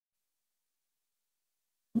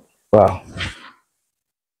Wow.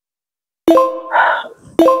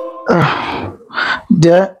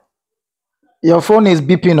 Dear, your phone is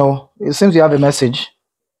beeping. Oh, it seems you have a message.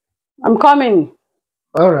 I'm coming.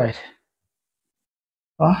 All right.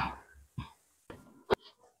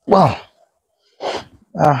 Wow.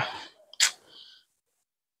 Uh,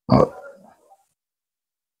 oh,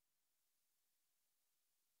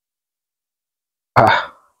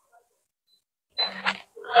 ah.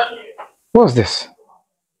 What's this?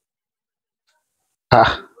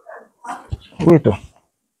 Ah. Wait. Oh.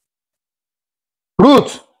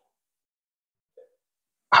 Ruth.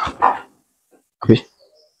 Abi.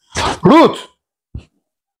 Ruth.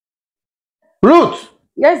 Ruth.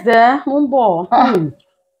 Yes, there. Mumbo. I've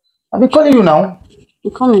been calling you now.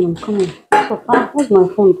 I'm coming. So, where's my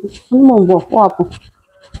phone? Mumbo. What happened?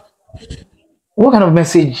 What kind of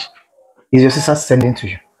message is your sister sending to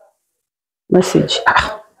you? Message.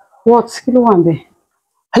 What? Kilo one day.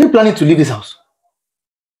 Are you planning to leave this house?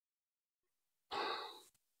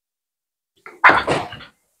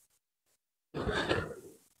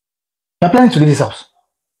 You're planning to leave this house?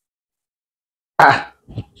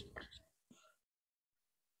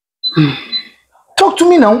 Talk to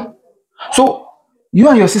me now. So, you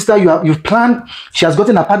and your sister, you've planned, she has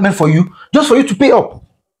gotten an apartment for you, just for you to pay up.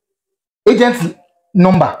 Agent's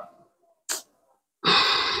number.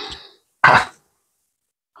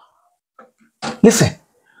 Listen,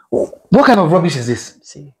 what kind of rubbish is this?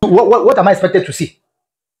 See. What am I expected to see?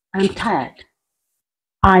 I'm tired.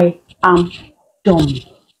 I am done.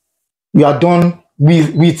 You are done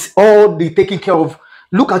with all the taking care of.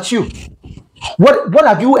 Look at you. What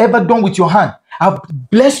have you ever done with your hand? I've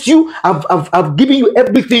blessed you. I've given you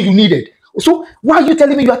everything you needed. So why are you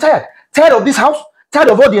telling me you are tired? Tired of this house? Tired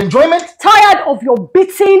of all the enjoyment? Tired of your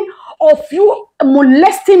beating, of you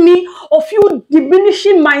molesting me, of you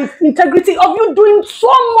diminishing my integrity, of you doing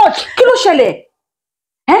so much. Kilo shele.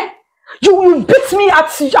 You beat me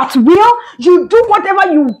at will. You do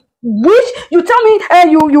whatever you wish. You tell me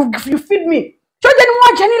you feed me.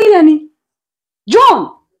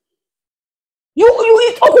 John, you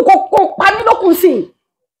eat okuko.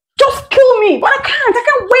 Just kill me. But I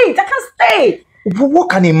can't wait. I can't stay. What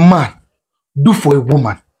can a man do for a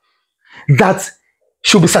woman that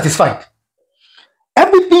should be satisfied?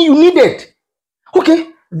 Everything you needed.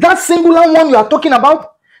 Okay, that singular one you are talking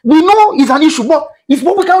about, we know is an issue, but it's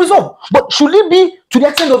what we can resolve. But should it be to the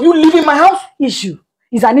extent of you leaving my house? Issue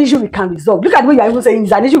is an issue we can resolve. Look at what you are even saying.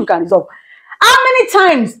 It's an issue we can resolve. How many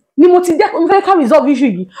times can resolve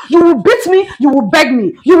issue? You will beat me, you will beg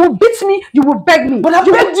me. You will beat me, you will beg me. But I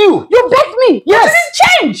begged you. You begged me. Yes. It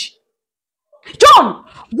didn't change. John,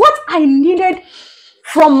 what I needed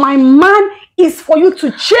from my man is for you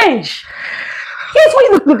to change. It's for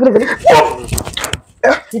you.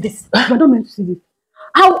 See this. You don't meant to see this.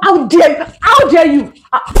 How dare you? How dare you?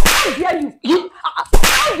 How dare you?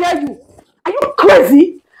 How dare you? Are you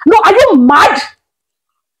crazy? No, are you mad?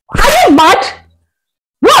 Are you mad?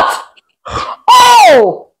 What?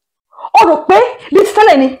 Oh! This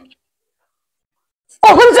felony.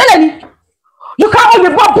 Oh, who's felony? You can't hold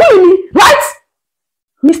your bully me, right?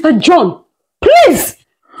 Mr. John, please,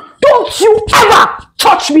 don't you ever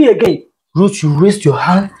touch me again. Ruth, you raised your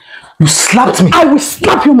hand, you slapped me. I will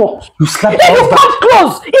slap you more. You slapped your husband. If you come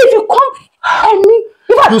close, if you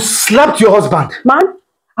come you slapped your husband. Man,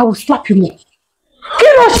 I will slap you more.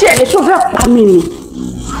 It's over. I mean.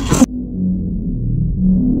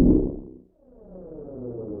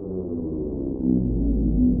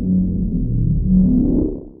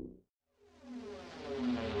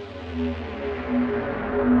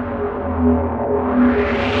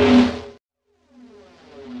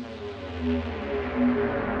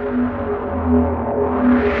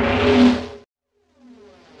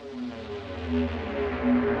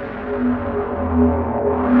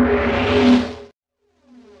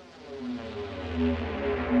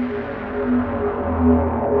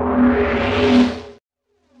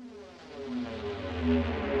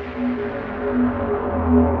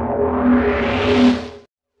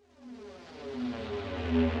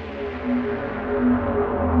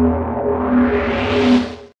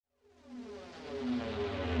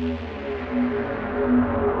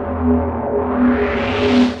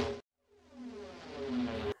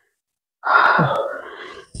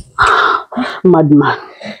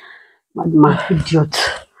 Madman, idiot.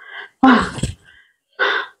 What?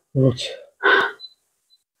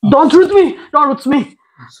 Don't root me. Don't root me.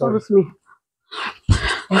 Don't root me.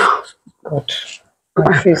 What?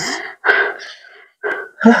 My face.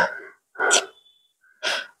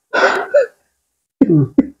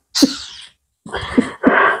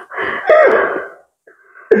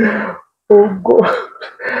 Oh God.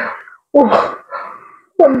 Oh,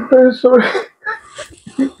 I'm very sorry.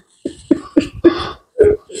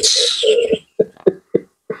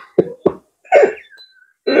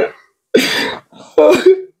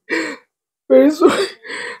 Very sorry.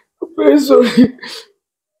 Very sorry.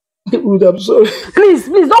 Ruth, I'm sorry. Please,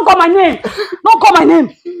 don't call my name. Don't call my name.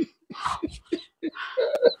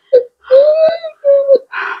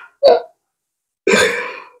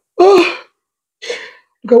 Oh,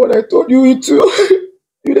 look at what I told you it too.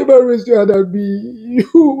 You never raised your hand at me.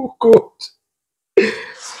 You God.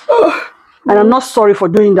 And I'm not sorry for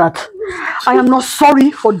doing that. I am not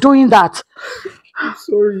sorry for doing that. I'm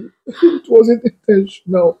sorry. It wasn't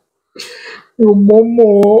intentional. Your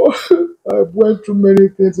mama, I've went through many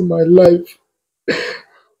things in my life.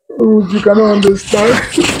 Ruth, you cannot understand.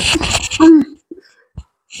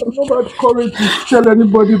 I've not had courage to tell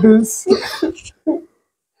anybody this.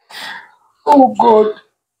 Oh God.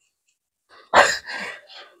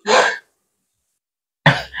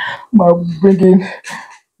 My bringing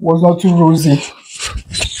was not too rosy.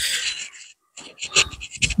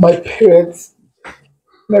 My parents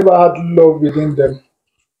never had love within them.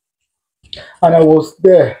 And I was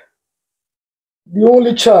there, the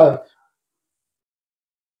only child.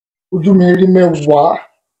 Would you marry me? Why?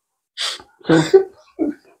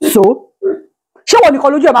 So, ṣé wọ́n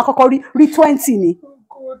nìkan lójú ẹ̀ máa kọ́kọ́ rí 20 ni?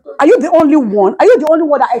 Are you the only one? Are you the only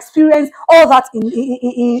one that experienced all that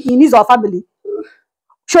in his or family?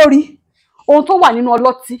 Ṣórí, ohun tó wà nínú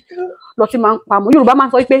ọlọ́tí máa ń pamọ́. Yorùbá máa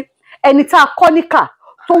ń sọ pé ẹni tá a kọ́ níkà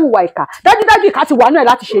tó hùwà ìkà. Dájúdájú ìkà ti wà náà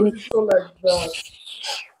láti ṣe ni. So like that.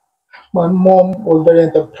 My mom was very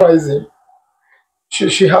enterprising.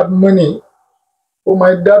 She had money, but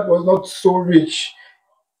my dad was not so rich.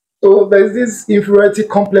 So there's this inferiority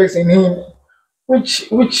complex in him,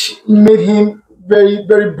 which made him very,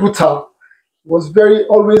 very brutal. He was very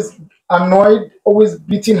always annoyed, always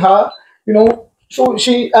beating her, you know. So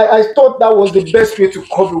I thought that was the best way to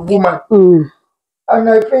cover a woman. And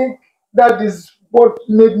I think that is what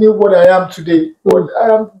made me what I am today. But I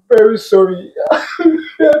am very sorry.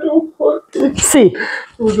 I don't want it. See,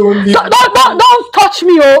 Don't touch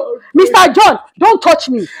me, oh, Mr. John, don't touch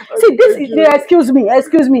me. See, this is excuse me.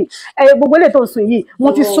 Gbogbo eléyìí tó ń sùn yìí,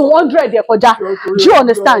 mo ti sùn 100 ẹ̀ kọjá. Do you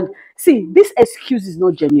understand? See, this excuse is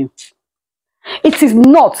not genuine. It is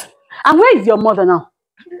not. And where is your mother now?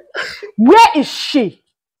 Where is she?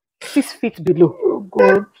 6 feet below. Oh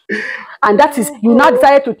God. And that is, you now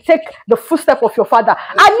decided to take the footstep of your father.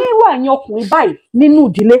 A ní irú àyàn ọkùnrin báyìí nínú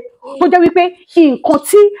ìdílé tó jẹ́ wípé nǹkan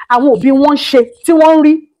tí àwọn òbí wọn ń ṣe tí wọ́n ń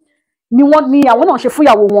rí ni àwọn náà ṣe fún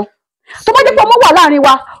ìyàwó wọn. Tó bá jẹ́ pé ọmọ wà láàrin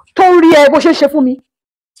wa tó ń rí ẹ bó ṣe ń ṣe fún mi,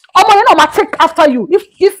 ọmọ yẹn náà máa take after you if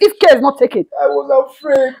care is not taken. I was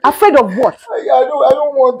afraid. Afraid of what?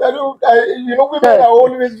 Women are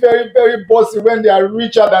always very, very bossy when they are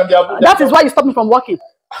richer than their. That is why you stopped me from working.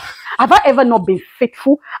 Have I ever not been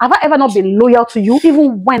faithful? Have I ever not been loyal to you,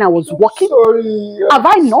 even when I was working? Sorry. Have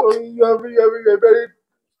I not? Sorry, you have a very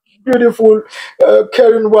beautiful,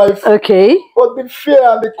 caring wife. Okay. But the fear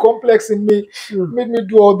and the complex in me made me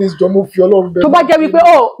do all this job of your love. Tó bá jẹ́ wípé,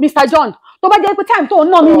 oh, Mr. John, tó bá jẹ́ wípé time tó ń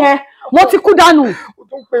ná mi yẹn, mo ti kú dànù.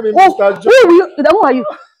 Don't pay me, Mr. John. Who are you?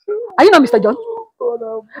 Are you not Mr. John?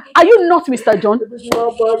 Are you not Mr. John?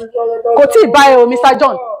 Kò tí ì bá ẹ o, Mr.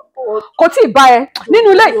 John. Kò tí ì bá ẹ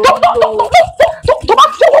nínú ilé tó bá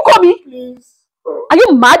fọwọ́ kọ mi. Are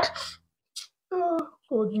you mad?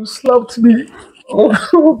 God, you slapped me.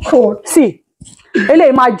 Oh God. See,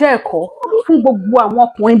 eléyìí máa jẹ́ ẹ̀kọ́ fún gbogbo àwọn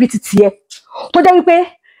ọkùnrin bíi titi ẹ tó jẹ́ wípé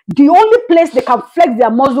the only place they can flex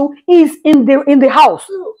their muscle is in the house.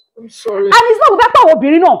 I'm sorry. And it's not wípé àwọn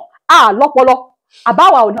obìnrin náà lọ́pọlọ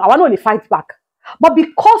àwa náà lè fight back, but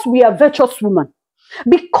because we are virtuous women,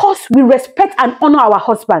 because we respect and honor our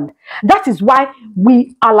husband, that is why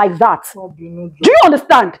we are like that. Do you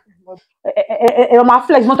understand? My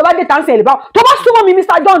flex, tó bá dé tán sí ẹ̀lẹ́bá, tó bá súnmọ́ mi,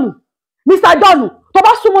 Mr. John, tó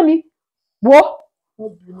bá súnmọ́ mi, wo.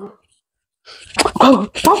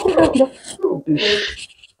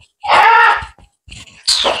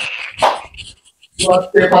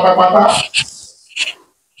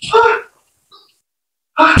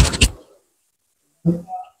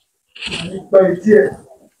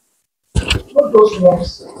 Not just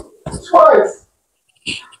once, twice.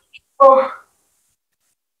 Oh,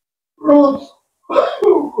 Ruth.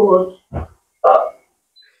 Oh God.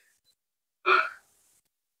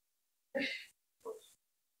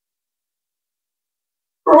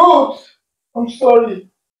 Ruth, I'm sorry.